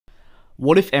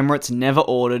What if Emirates never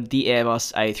ordered the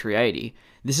Airbus A380?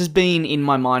 This has been in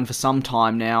my mind for some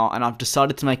time now, and I've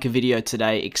decided to make a video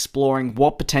today exploring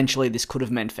what potentially this could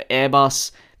have meant for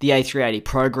Airbus, the A380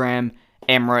 program,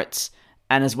 Emirates,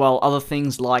 and as well other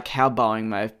things like how Boeing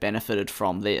may have benefited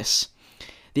from this.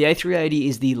 The A380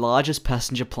 is the largest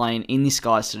passenger plane in the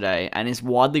skies today and is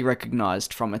widely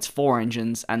recognised from its 4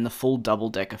 engines and the full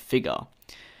double-decker figure,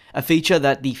 a feature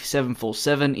that the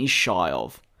 747 is shy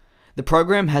of. The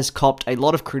program has copped a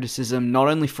lot of criticism not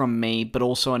only from me but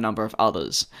also a number of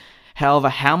others. However,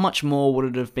 how much more would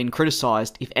it have been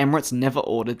criticised if Emirates never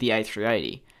ordered the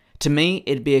A380? To me,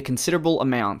 it'd be a considerable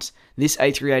amount. This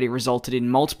A380 resulted in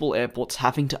multiple airports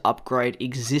having to upgrade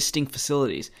existing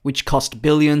facilities, which cost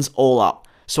billions all up.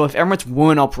 So if Emirates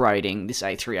weren't operating this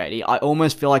A380, I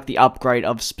almost feel like the upgrade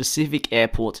of specific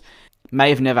airports may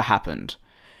have never happened.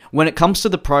 When it comes to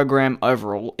the program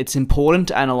overall, it's important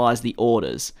to analyse the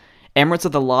orders. Emirates are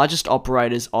the largest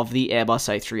operators of the Airbus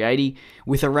A380,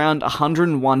 with around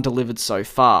 101 delivered so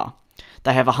far.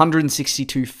 They have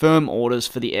 162 firm orders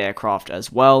for the aircraft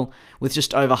as well, with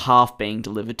just over half being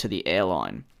delivered to the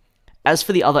airline. As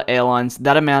for the other airlines,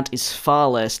 that amount is far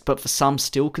less, but for some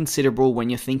still considerable when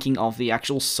you're thinking of the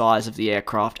actual size of the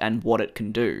aircraft and what it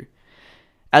can do.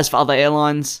 As for other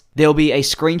airlines, there will be a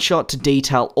screenshot to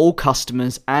detail all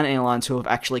customers and airlines who have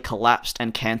actually collapsed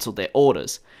and cancelled their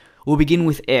orders. We'll begin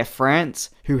with Air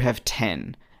France, who have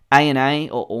 10, ANA,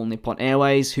 or All Nippon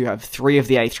Airways, who have 3 of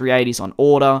the A380s on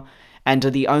order, and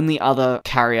are the only other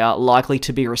carrier likely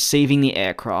to be receiving the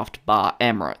aircraft, bar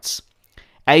Emirates.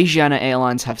 Asiana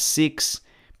Airlines have 6,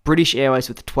 British Airways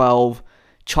with 12,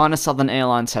 China Southern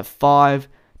Airlines have 5,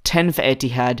 10 for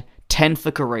Etihad, 10 for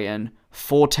Korean,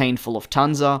 14 for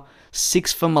Lufthansa,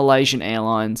 6 for Malaysian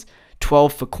Airlines,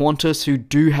 12 for Qantas, who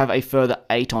do have a further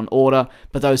 8 on order,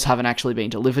 but those haven't actually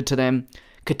been delivered to them,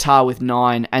 Qatar with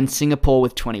 9, and Singapore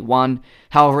with 21.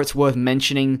 However, it's worth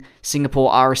mentioning,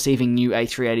 Singapore are receiving new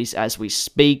A380s as we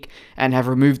speak, and have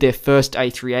removed their first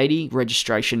A380,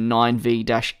 registration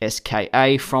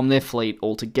 9V-SKA, from their fleet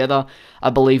altogether. I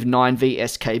believe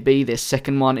 9V-SKB, their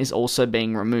second one, is also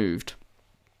being removed.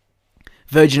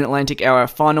 Virgin Atlantic are our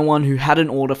final one, who had an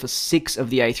order for 6 of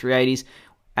the A380s,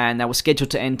 and they were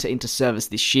scheduled to enter into service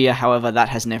this year. However, that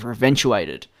has never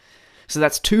eventuated. So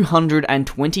that's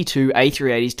 222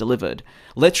 A380s delivered.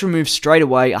 Let's remove straight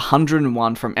away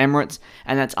 101 from Emirates,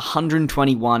 and that's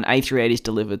 121 A380s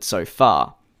delivered so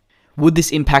far. Would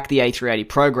this impact the A380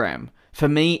 program? For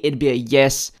me, it'd be a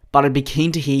yes, but I'd be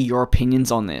keen to hear your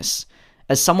opinions on this.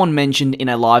 As someone mentioned in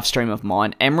a live stream of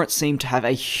mine, Emirates seem to have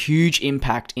a huge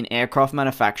impact in aircraft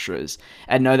manufacturers,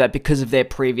 and know that because of their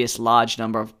previous large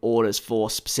number of orders for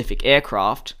specific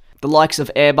aircraft, the likes of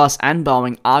Airbus and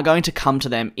Boeing are going to come to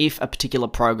them if a particular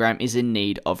program is in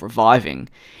need of reviving.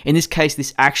 In this case,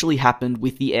 this actually happened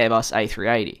with the Airbus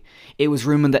A380. It was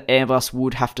rumoured that Airbus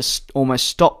would have to almost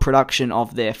stop production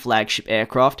of their flagship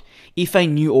aircraft if a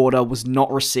new order was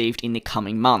not received in the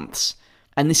coming months.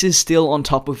 And this is still on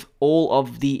top of all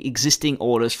of the existing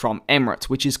orders from Emirates,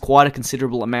 which is quite a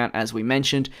considerable amount as we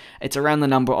mentioned. It's around the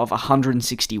number of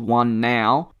 161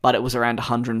 now, but it was around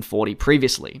 140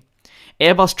 previously.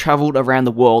 Airbus travelled around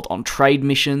the world on trade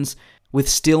missions with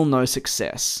still no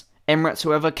success. Emirates,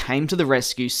 however, came to the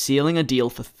rescue, sealing a deal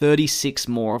for 36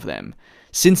 more of them.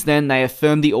 Since then, they have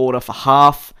firmed the order for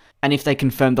half, and if they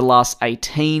confirm the last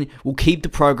 18, will keep the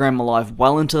program alive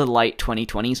well into the late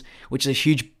 2020s, which is a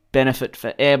huge benefit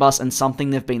for Airbus and something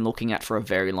they've been looking at for a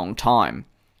very long time.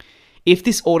 If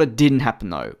this order didn't happen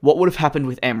though, what would have happened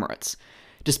with Emirates?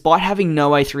 Despite having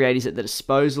no A380s at their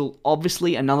disposal,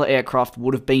 obviously another aircraft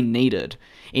would have been needed.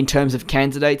 In terms of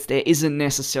candidates, there isn't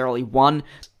necessarily one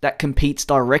that competes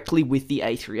directly with the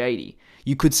A380.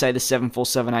 You could say the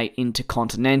 747-8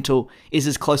 Intercontinental is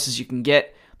as close as you can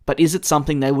get, but is it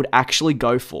something they would actually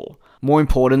go for? More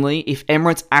importantly, if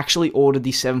Emirates actually ordered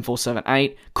the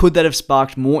 747-8, could that have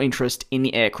sparked more interest in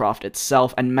the aircraft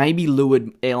itself and maybe lured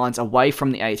airlines away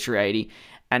from the A380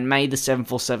 and made the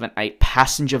 747-8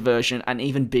 passenger version an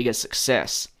even bigger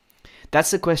success?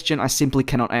 That's a question I simply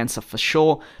cannot answer for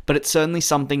sure, but it's certainly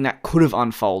something that could have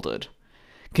unfolded.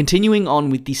 Continuing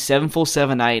on with the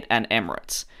 747-8 and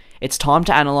Emirates, it's time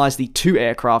to analyse the two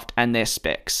aircraft and their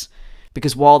specs,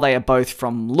 because while they are both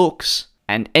from looks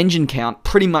and engine count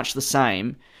pretty much the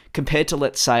same, compared to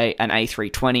let's say an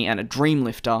A320 and a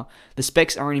Dreamlifter, the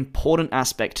specs are an important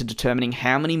aspect to determining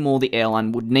how many more the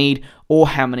airline would need or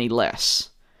how many less.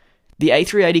 The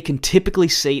A380 can typically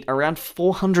seat around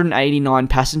 489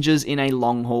 passengers in a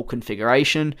long-haul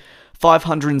configuration,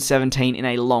 517 in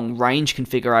a long-range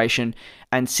configuration,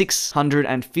 and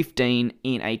 615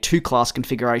 in a two-class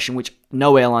configuration, which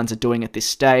no airlines are doing at this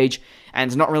stage, and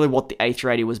it's not really what the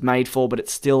A380 was made for, but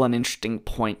it's still an interesting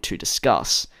point to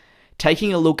discuss.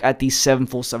 Taking a look at the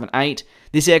 747-8,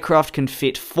 this aircraft can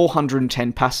fit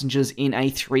 410 passengers in a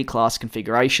 3-class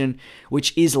configuration,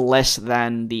 which is less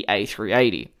than the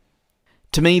A380.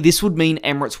 To me, this would mean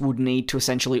Emirates would need to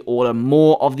essentially order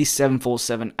more of the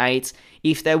 747-8s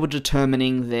if they were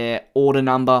determining their order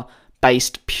number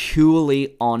based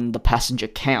purely on the passenger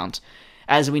count.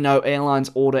 As we know,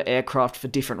 airlines order aircraft for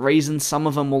different reasons. Some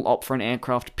of them will opt for an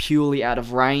aircraft purely out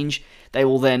of range. They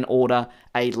will then order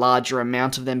a larger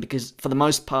amount of them because, for the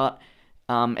most part,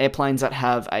 airplanes that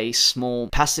have a small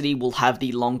capacity will have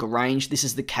the longer range. This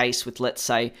is the case with, let's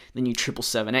say, the new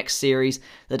 777X series.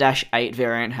 The Dash 8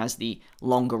 variant has the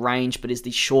longer range, but is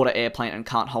the shorter airplane and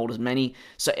can't hold as many.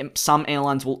 So some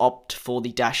airlines will opt for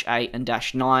the Dash 8 and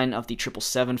Dash 9 of the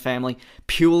 777 family,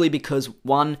 purely because,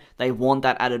 one, they want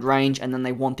that added range, and then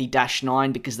they want the Dash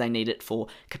 9 because they need it for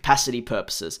capacity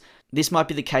purposes. This might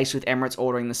be the case with Emirates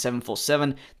ordering the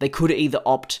 747. They could either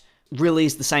opt, really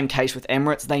is the same case with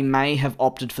Emirates, they may have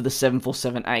opted for the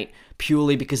 747-8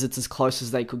 purely because it's as close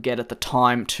as they could get at the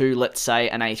time to, let's say,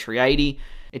 an A380.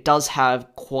 It does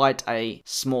have quite a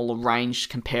smaller range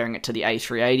comparing it to the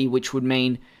A380, which would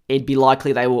mean it'd be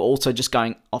likely they were also just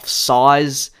going off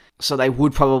size, so they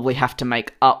would probably have to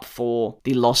make up for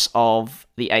the loss of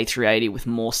the A380 with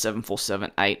more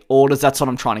 747-8 orders. That's what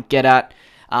I'm trying to get at.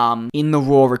 In the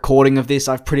raw recording of this,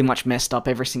 I've pretty much messed up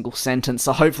every single sentence,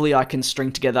 so hopefully I can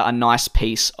string together a nice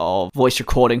piece of voice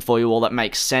recording for you all that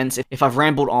makes sense. If I've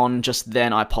rambled on just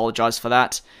then, I apologize for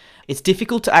that. It's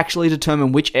difficult to actually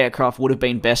determine which aircraft would have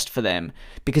been best for them,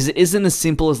 because it isn't as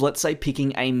simple as, let's say,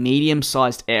 picking a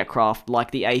medium-sized aircraft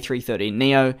like the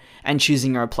A330neo and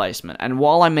choosing a replacement. And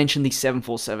while I mentioned the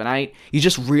 747-8, you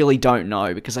just really don't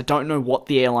know, because I don't know what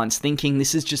the airline's thinking.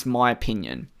 This is just my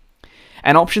opinion.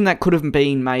 An option that could have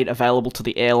been made available to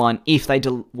the airline if they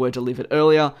were delivered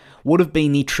earlier would have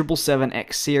been the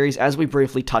 777X series, as we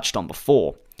briefly touched on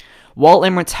before. While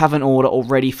Emirates have an order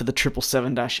already for the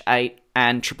 777-8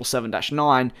 and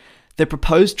 777-9, the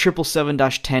proposed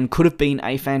 777-10 could have been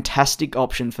a fantastic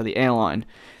option for the airline.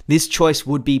 This choice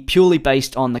would be purely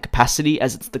based on the capacity,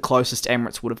 as it's the closest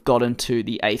Emirates would have gotten to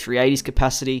the A380's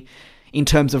capacity. In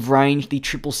terms of range, the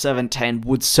 777-10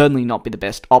 would certainly not be the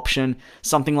best option.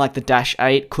 Something like the Dash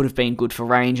 8 could have been good for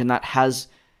range, and that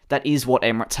is what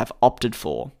Emirates have opted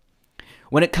for.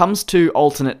 When it comes to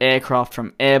alternate aircraft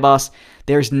from Airbus,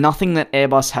 there is nothing that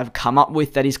Airbus have come up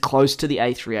with that is close to the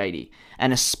A380,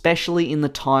 and especially in the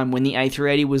time when the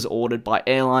A380 was ordered by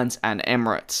airlines and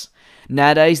Emirates.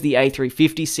 Nowadays, the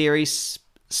A350 series,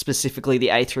 specifically the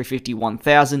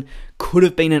A350-1000, could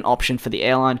have been an option for the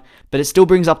airline, but it still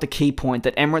brings up the key point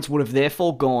that Emirates would have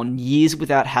therefore gone years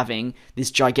without having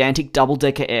this gigantic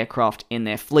double-decker aircraft in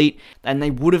their fleet, and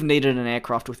they would have needed an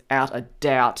aircraft without a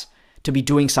doubt to be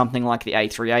doing something like the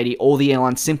A380, or the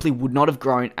airline simply would not have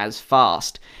grown as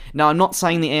fast. Now, I'm not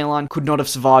saying the airline could not have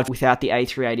survived without the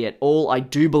A380 at all. I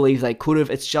do believe they could have.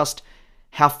 It's just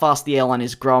how fast the airline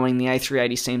is growing. The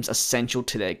A380 seems essential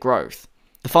to their growth.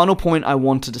 The final point I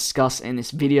want to discuss in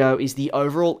this video is the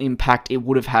overall impact it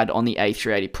would have had on the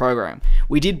A380 program.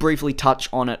 We did briefly touch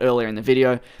on it earlier in the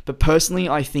video, but personally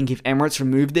I think if Emirates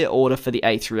removed their order for the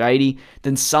A380,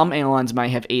 then some airlines may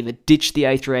have either ditched the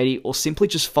A380 or simply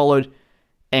just followed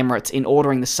Emirates in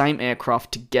ordering the same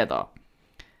aircraft together.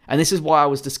 And this is why I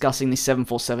was discussing the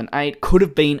 747-8 could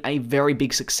have been a very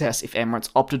big success if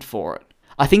Emirates opted for it.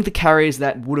 I think the carriers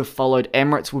that would have followed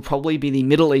Emirates would probably be the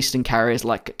Middle Eastern carriers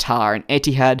like Qatar and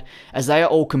Etihad, as they are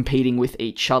all competing with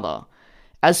each other.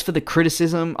 As for the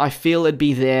criticism, I feel it'd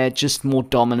be there, just more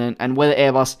dominant, and whether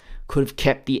Airbus could have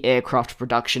kept the aircraft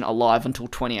production alive until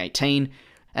 2018.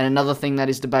 And another thing that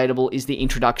is debatable is the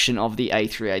introduction of the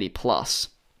A380 Plus.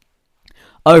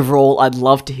 Overall, I'd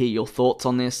love to hear your thoughts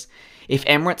on this. If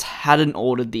Emirates hadn't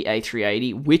ordered the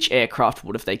A380, which aircraft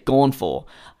would have they gone for?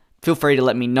 Feel free to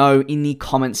let me know in the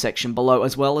comment section below,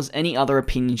 as well as any other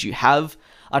opinions you have.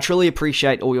 I truly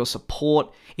appreciate all your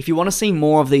support. If you want to see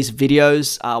more of these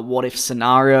videos, what if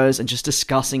scenarios, and just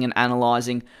discussing and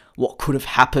analysing what could have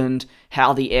happened,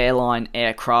 how the airline,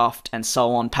 aircraft, and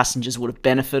so on, passengers would have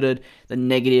benefited, the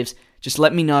negatives, just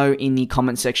let me know in the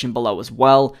comment section below as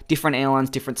well. Different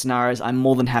airlines, different scenarios, I'm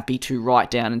more than happy to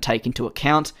write down and take into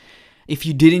account. If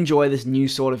you did enjoy this new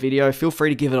sort of video, feel free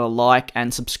to give it a like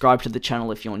and subscribe to the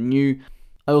channel if you're new.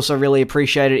 I also really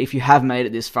appreciate it if you have made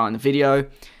it this far in the video.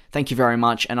 Thank you very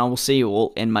much, and I will see you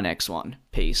all in my next one.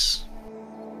 Peace.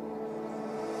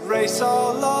 Race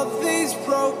all of these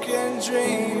broken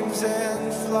dreams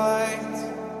in flight,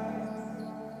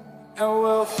 and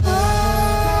we'll fly.